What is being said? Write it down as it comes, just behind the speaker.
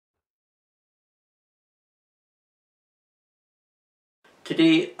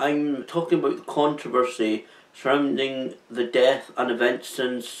Today I'm talking about the controversy surrounding the death and events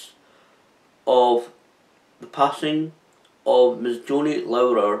since of the passing of Ms. Joanie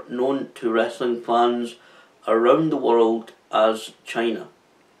Laurer, known to wrestling fans around the world as Chyna.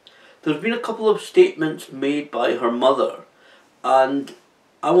 There's been a couple of statements made by her mother, and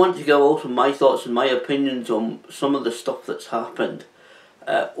I want to give also my thoughts and my opinions on some of the stuff that's happened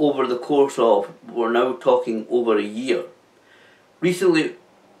over the course of, we're now talking over a year. Recently,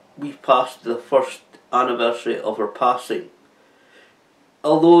 we've passed the first anniversary of her passing.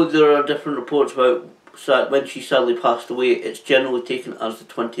 Although there are different reports about when she sadly passed away, it's generally taken as the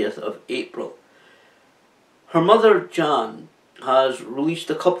 20th of April. Her mother, Jan, has released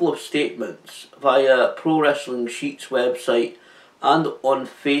a couple of statements via Pro Wrestling Sheet's website and on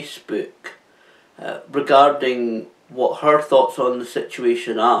Facebook regarding what her thoughts on the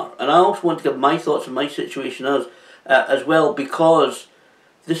situation are. And I also want to give my thoughts on my situation as well, because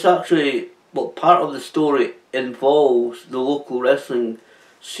this actually, part of the story involves the local wrestling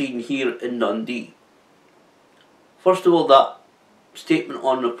scene here in Dundee. First of all, that statement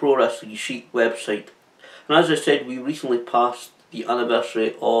on the Pro Wrestling Sheet website. And as I said, we recently passed the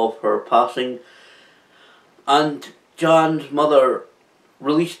anniversary of her passing, and Jan's mother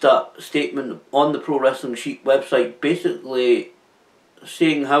released that statement on the Pro Wrestling Sheet website, basically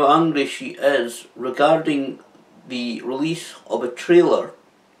saying how angry she is regarding the release of a trailer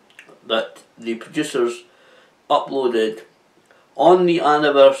that the producers uploaded on the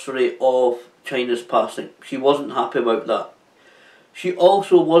anniversary of Chyna's passing. She wasn't happy about that. She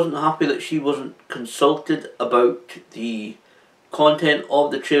also wasn't happy that she wasn't consulted about the content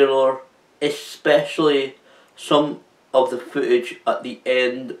of the trailer, especially some of the footage at the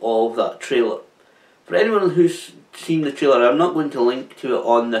end of that trailer. For anyone who's seen the trailer, I'm not going to link to it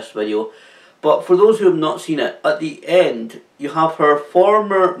on this video, but for those who have not seen it, at the end you have her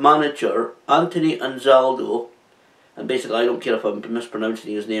former manager, Anthony Anzaldo, and basically I don't care if I'm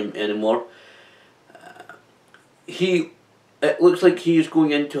mispronouncing his name anymore. It looks like he is going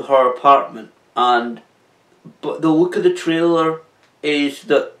into her apartment, but the look of the trailer is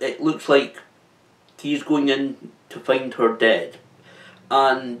that it looks like he's going in to find her dead.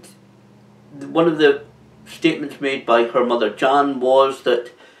 And one of the statements made by her mother, Jan, was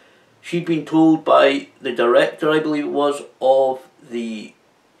that she'd been told by the director, I believe it was, of the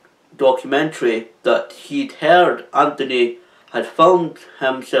documentary that he'd heard Anthony had filmed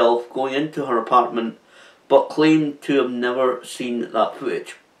himself going into her apartment, but claimed to have never seen that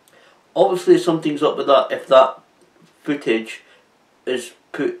footage. Obviously something's up with that if that footage is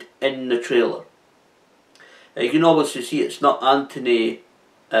put in the trailer. You can obviously see it's not Anthony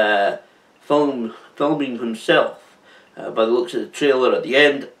filming himself. By the looks of the trailer at the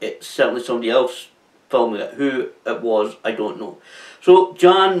end, it's certainly somebody else filming it. Who it was, I don't know. So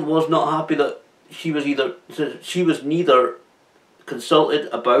Jan was not happy that she was neither consulted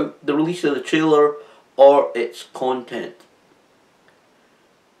about the release of the trailer or its content.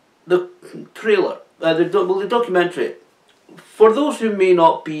 The trailer, the documentary, for those who may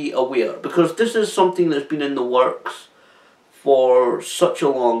not be aware, because this is something that's been in the works for such a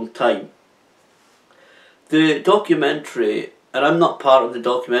long time. The documentary, and I'm not part of the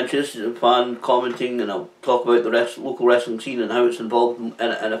documentary, this is a fan commenting, and I'll talk about the local wrestling scene and how it's involved in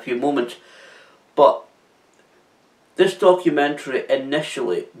a few moments, but this documentary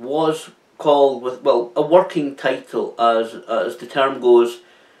initially was called with, a working title, as the term goes,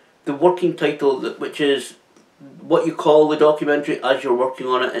 the working title, which is what you call the documentary as you're working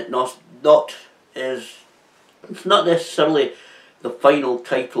on it. It's not necessarily the final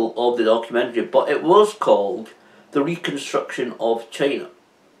title of the documentary, but it was called The Reconstruction of Chyna.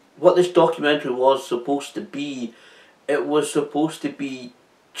 What this documentary was supposed to be, it was supposed to be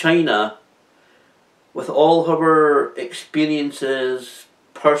Chyna with all of her experiences,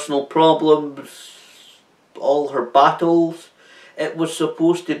 personal problems, all her battles. It was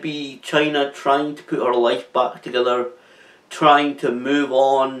supposed to be Chyna trying to put her life back together, trying to move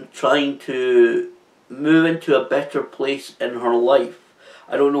on, trying to move into a better place in her life.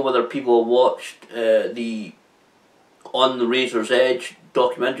 I don't know whether people have watched the On the Razor's Edge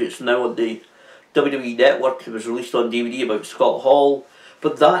documentary. It's now on the WWE Network. It was released on DVD about Scott Hall.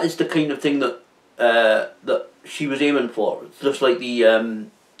 But that is the kind of thing that that she was aiming for. It's just like the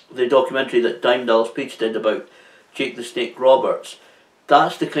documentary that Dime Dallas Page did about Jake the Snake Roberts.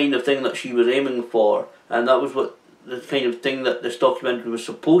 That's the kind of thing that she was aiming for, and that was what the kind of thing that this documentary was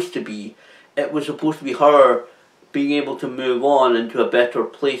supposed to be. It was supposed to be her being able to move on into a better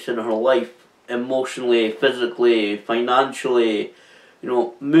place in her life, emotionally, physically, financially,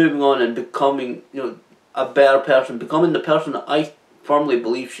 moving on and becoming, a better person, becoming the person that I firmly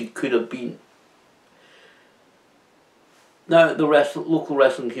believe she could have been. Now, the local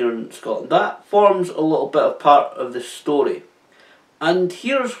wrestling here in Scotland, that forms a little bit of part of the story. And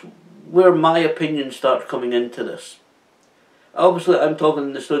here's where my opinion starts coming into this. Obviously, I'm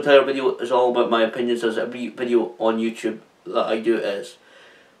talking, this entire video is all about my opinions, as every video on YouTube that I do is.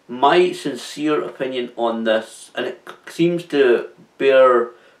 My sincere opinion on this, and it seems to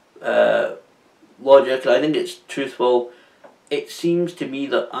bear logic, and I think it's truthful. It seems to me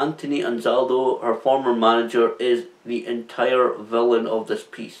that Anthony Anzaldo, her former manager, is the entire villain of this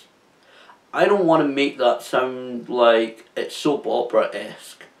piece. I don't want to make that sound like it's soap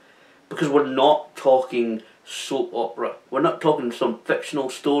opera-esque, because we're not talking soap opera. We're not talking some fictional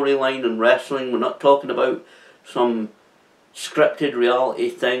storyline in wrestling. We're not talking about some scripted reality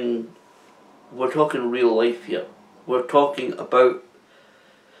thing. We're talking real life here. We're talking about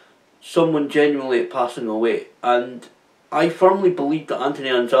someone genuinely passing away, and I firmly believe that Anthony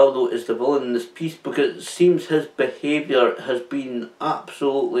Anzaldo is the villain in this piece, because it seems his behaviour has been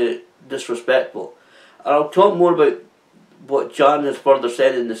absolutely disrespectful. And I'll talk more about what Jan has further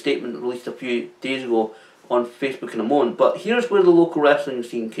said in the statement released a few days ago on Facebook in a moment, but here's where the local wrestling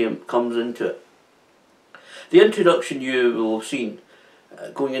scene comes into it. The introduction you will have seen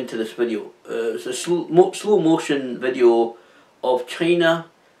going into this video is a slow motion video of Chyna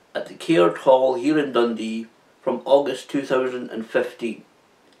at the Caird Hall here in Dundee from August 2015.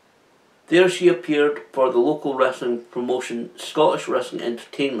 There she appeared for the local wrestling promotion Scottish Wrestling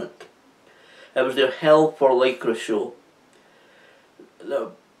Entertainment. It was their Hell for Lycra show.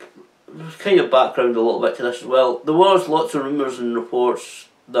 There's kind of background a little bit to this as well. There was lots of rumours and reports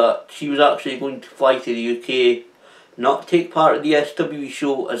that she was actually going to fly to the UK, not take part in the SWE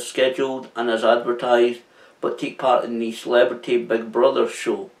show as scheduled and as advertised, but take part in the Celebrity Big Brother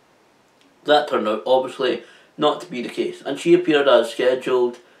show. That turned out, obviously, not to be the case, and she appeared as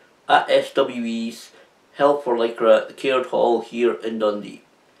scheduled at SWE's Hell for Lycra at the Caird Hall here in Dundee.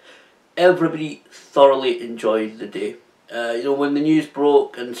 Everybody thoroughly enjoyed the day. When the news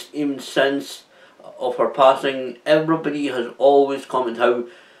broke, and even since of her passing, everybody has always commented how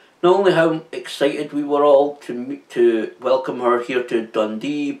not only how excited we were all to welcome her here to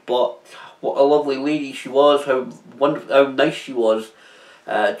Dundee, but what a lovely lady she was, how wonderful, how nice she was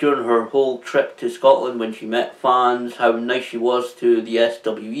during her whole trip to Scotland when she met fans, how nice she was to the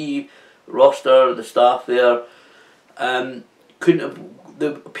SWE roster, the staff there. The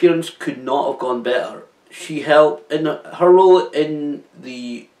appearance could not have gone better. She helped in her role in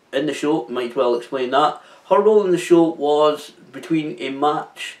the show. Might well explain that. Her role in the show was between a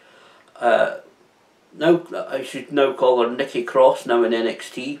match. Now I should now call her Nikki Cross, now in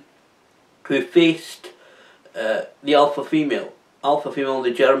NXT, who faced the Alpha Female. Alpha Female,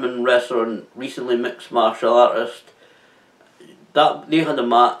 the German wrestler and recently mixed martial artist. That they had a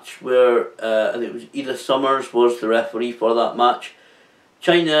match where I think it was Edith Summers was the referee for that match.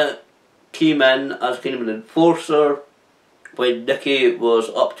 Chyna came in as kind of an enforcer when Nikki was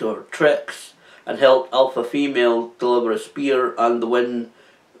up to her tricks and helped Alpha Female deliver a spear and the win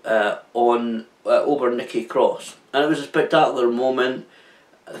over Nikki Cross. And it was a spectacular moment.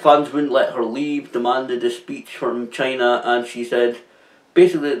 The fans wouldn't let her leave, demanded a speech from Chyna, and she said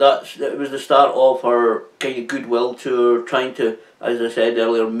basically it was the start of her kind of goodwill tour, trying to, as I said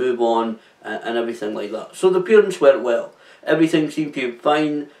earlier, move on and everything like that. So the appearance went well. Everything seemed to be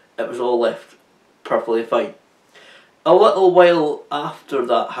fine. It was all left perfectly fine. A little while after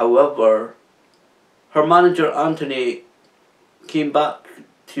that, however, her manager Anthony came back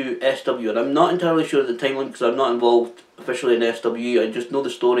to SW, and I'm not entirely sure of the timeline because I'm not involved officially in SW. I just know the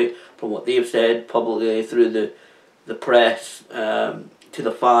story from what they've said publicly through the press, to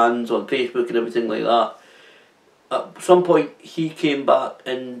the fans on Facebook and everything like that. At some point he came back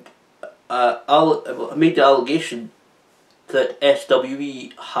and made the allegation that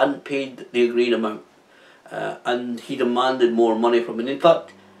SWE hadn't paid the agreed amount, and he demanded more money from it. In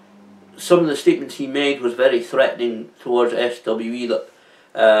fact, some of the statements he made was very threatening towards SWE, that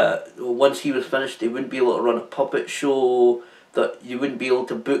once he was finished they wouldn't be able to run a puppet show, that you wouldn't be able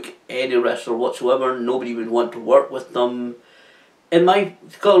to book any wrestler whatsoever, nobody would want to work with them. To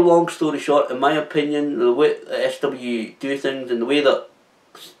cut a long story short, in my opinion, the way that SW do things and the way that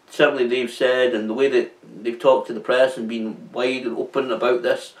certainly they've said and the way that they've talked to the press and been wide and open about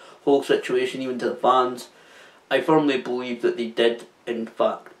this whole situation, even to the fans, I firmly believe that they did in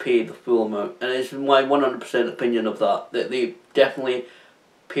fact pay the full amount, and it's my 100% opinion of that they definitely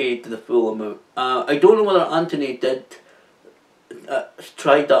paid the full amount. I don't know whether Anthony did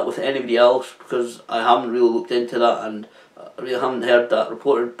tried that with anybody else, because I haven't really looked into that and I really haven't heard that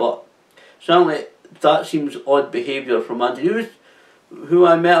reported, but certainly that seems odd behaviour from Anthony, who was who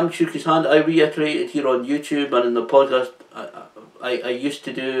I met him, shook his hand. I reiterated here on YouTube and in the podcast I used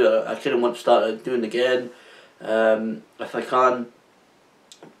to do. I kind of want to start doing again, if I can.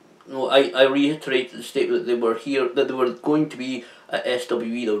 No, I reiterated the statement that they were here, that they were going to be at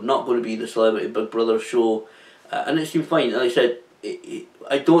SWE. They were not going to be the Celebrity Big Brother show, and it seemed fine. And I said,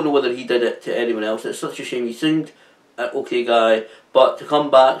 I don't know whether he did it to anyone else. It's such a shame. He seemed an okay guy, but to come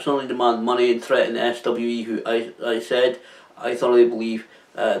back, suddenly demand money and threaten SWE, who I said I thoroughly believe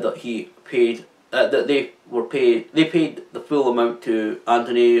that he paid, that they were paid. They paid the full amount to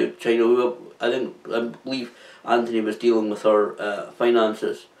Anthony, Chyna, who I believe Anthony was dealing with her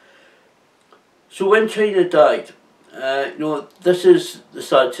finances. So when Chyna died, this is the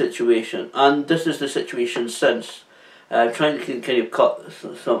sad situation, and this is the situation since. Trying to kind of cut this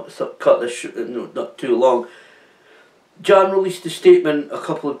not too long. Jan released a statement a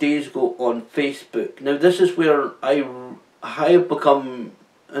couple of days ago on Facebook. Now this is where I have become,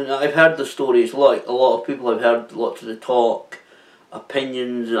 and I've heard the stories, like a lot of people have heard lots of the talk,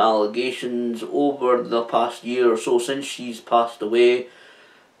 opinions and allegations over the past year or so since she's passed away.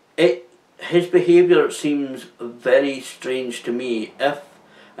 His behaviour seems very strange to me,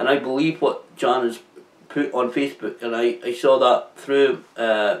 and I believe what Jan has put on Facebook, and I saw that through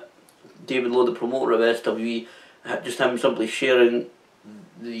David Lowe, the promoter of SWE, just him simply sharing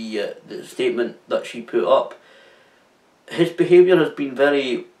the statement that she put up. His behaviour has been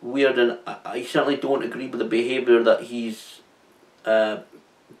very weird, and I certainly don't agree with the behaviour that he's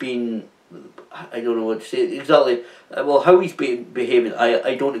been, I don't know what to say exactly, well, how he's been behaving.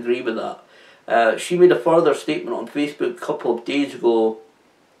 I don't agree with that. She made a further statement on Facebook a couple of days ago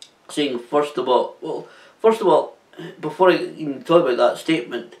saying, first of all, before I even talk about that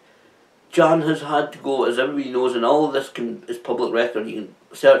statement, Jan has had to go, as everybody knows, and all of this is public record, you can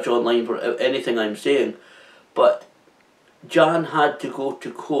search online for anything I'm saying, but Jan had to go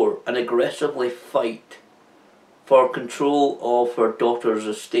to court and aggressively fight for control of her daughter's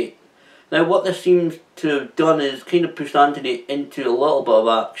estate. Now what this seems to have done is kind of pushed Anthony into a little bit of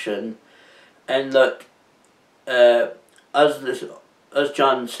action, and that as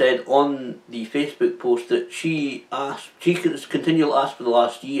Jan said on the Facebook post, that she continually asked for the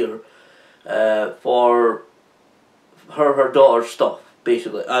last year for her daughter's stuff,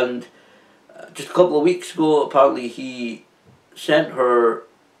 basically. And just a couple of weeks ago, apparently he sent her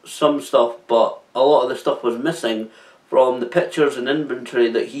some stuff, but a lot of the stuff was missing from the pictures and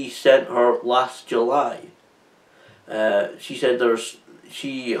inventory that he sent her last July. She said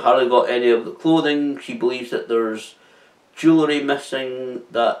she hardly got any of the clothing. She believes that there's jewellery missing,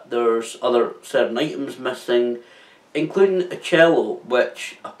 that there's other certain items missing, including a cello,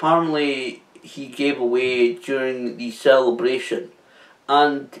 which apparently he gave away during the celebration.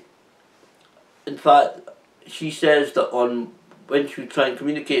 And in fact, she says that when she would try and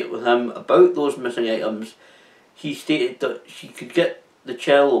communicate with him about those missing items, he stated that she could get the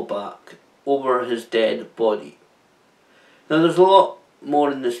cello back over his dead body. Now there's a lot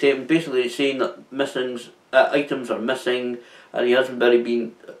more in the statement, basically saying that items are missing, and he hasn't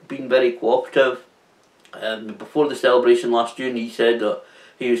been very cooperative. Before the celebration last June, he said that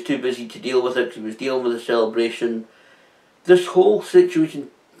he was too busy to deal with it because he was dealing with the celebration. This whole situation,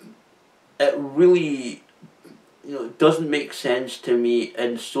 it really doesn't make sense to me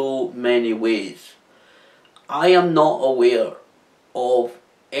in so many ways. I am not aware of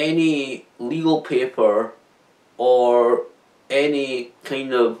any legal paper or any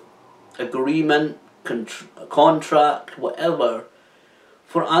kind of agreement, contract, whatever,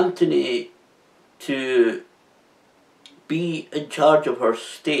 for Anthony to be in charge of her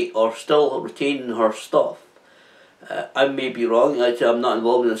estate or still retaining her stuff. I may be wrong, I'm not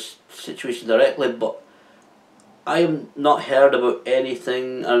involved in this situation directly, but I have not heard about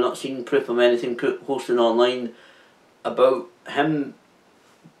anything, I've not seen proof of anything posted online about him,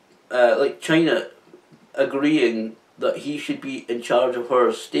 like Chyna, agreeing that he should be in charge of her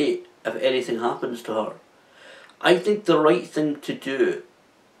estate if anything happens to her. I think the right thing to do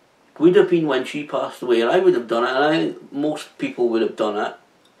would have been, when she passed away, and I would have done it, and I think most people would have done it,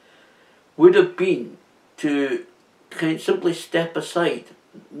 would have been to kind of simply step aside.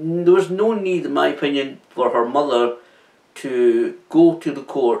 There was no need, in my opinion, for her mother to go to the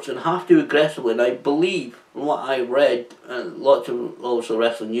courts and have to aggressively, and I believe, from what I read, lots of also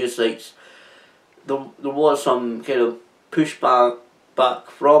wrestling news sites, there was some kind of pushback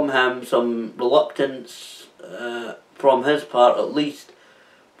from him, some reluctance from his part at least,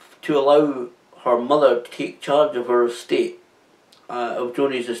 to allow her mother to take charge of her estate, of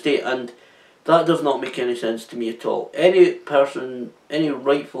Joanie's estate, and that does not make any sense to me at all. Any person, any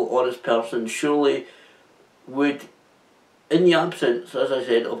rightful, honest person surely would in the absence, as I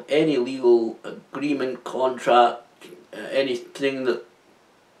said, of any legal agreement, contract, anything that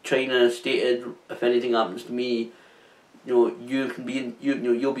China stated, if anything happens to me, you can be in,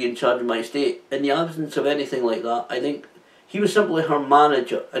 you'll be in charge of my estate. In the absence of anything like that, I think he was simply her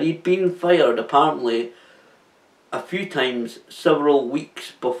manager, and he'd been fired apparently a few times several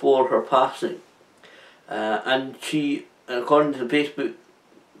weeks before her passing. And she, according to the Facebook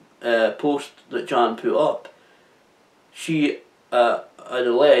post that Jan put up, she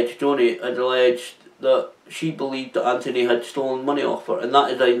Joanie had alleged that she believed that Anthony had stolen money off her, and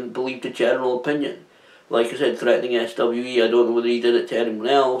that is, I believe, the general opinion. Like I said, threatening SWE, I don't know whether he did it to anyone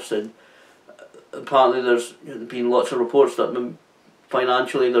else, and apparently there's been lots of reports that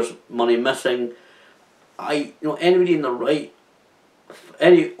financially there's money missing. Anybody in the right,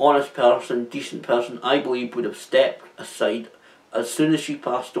 any honest person, decent person, I believe, would have stepped aside as soon as she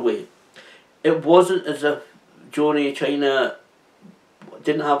passed away. It wasn't as if Chyna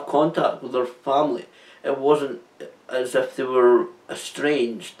didn't have contact with her family. It wasn't as if they were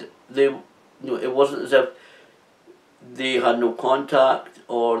estranged. It wasn't as if they had no contact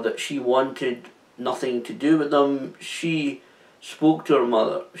or that she wanted nothing to do with them. She spoke to her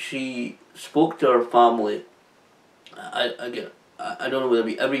mother. She spoke to her family. I don't know whether it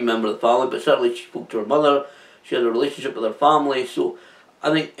be every member of the family, but certainly she spoke to her mother. She had a relationship with her family. So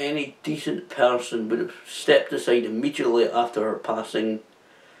I think any decent person would have stepped aside immediately after her passing.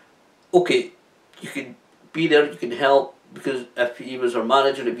 Okay, you can be there, you can help, because if he was her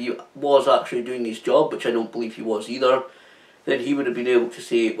manager, if he was actually doing his job, which I don't believe he was either, then he would have been able to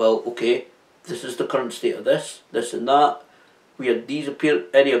say, well, okay, this is the current state of this and that. We had these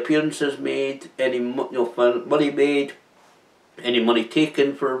any appearances made, any money made, any money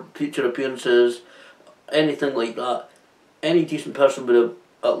taken for future appearances, anything like that. Any decent person would have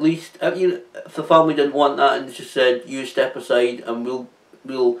at least, if the family didn't want that and just said, you step aside and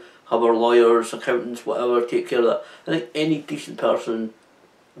we'll have our lawyers, accountants, whatever, take care of that. I think any decent person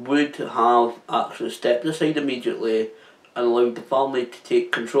would have actually stepped aside immediately and allowed the family to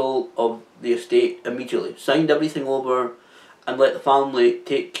take control of the estate immediately. Signed everything over and let the family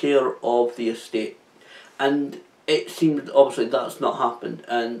take care of the estate. And it seemed obviously that's not happened.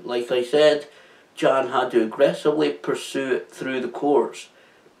 And like I said, Jan had to aggressively pursue it through the courts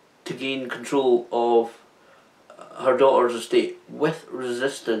to gain control of her daughter's estate with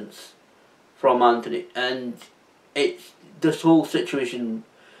resistance from Anthony. And this whole situation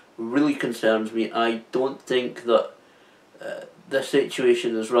really concerns me. I don't think that this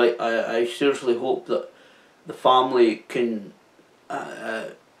situation is right. I seriously hope that the family can,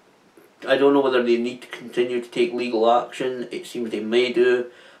 I don't know whether they need to continue to take legal action. It seems they may do,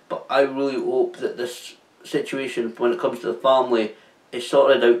 but I really hope that this situation, when it comes to the family, is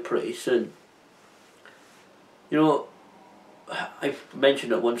sorted out pretty soon. I've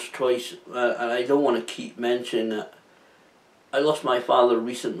mentioned it once or twice, and I don't want to keep mentioning it. I lost my father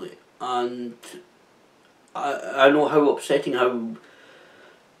recently, and I know how upsetting, how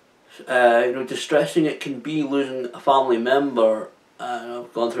distressing it can be losing a family member.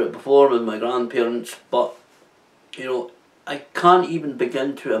 I've gone through it before with my grandparents, but I can't even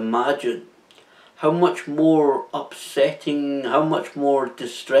begin to imagine how much more upsetting, how much more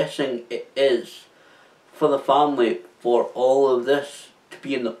distressing it is for the family for all of this to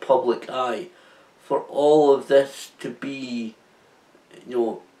be in the public eye, for all of this to be,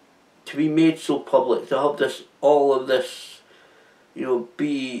 to be made so public, to have all of this,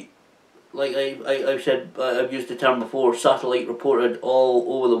 be, like I've said, I've used the term before, satellite reported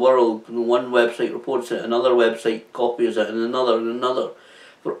all over the world. One website reports it, another website copies it, and another.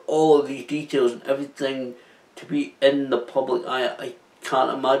 For all of these details and everything to be in the public eye, I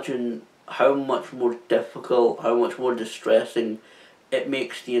can't imagine how much more difficult, how much more distressing it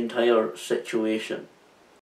makes the entire situation.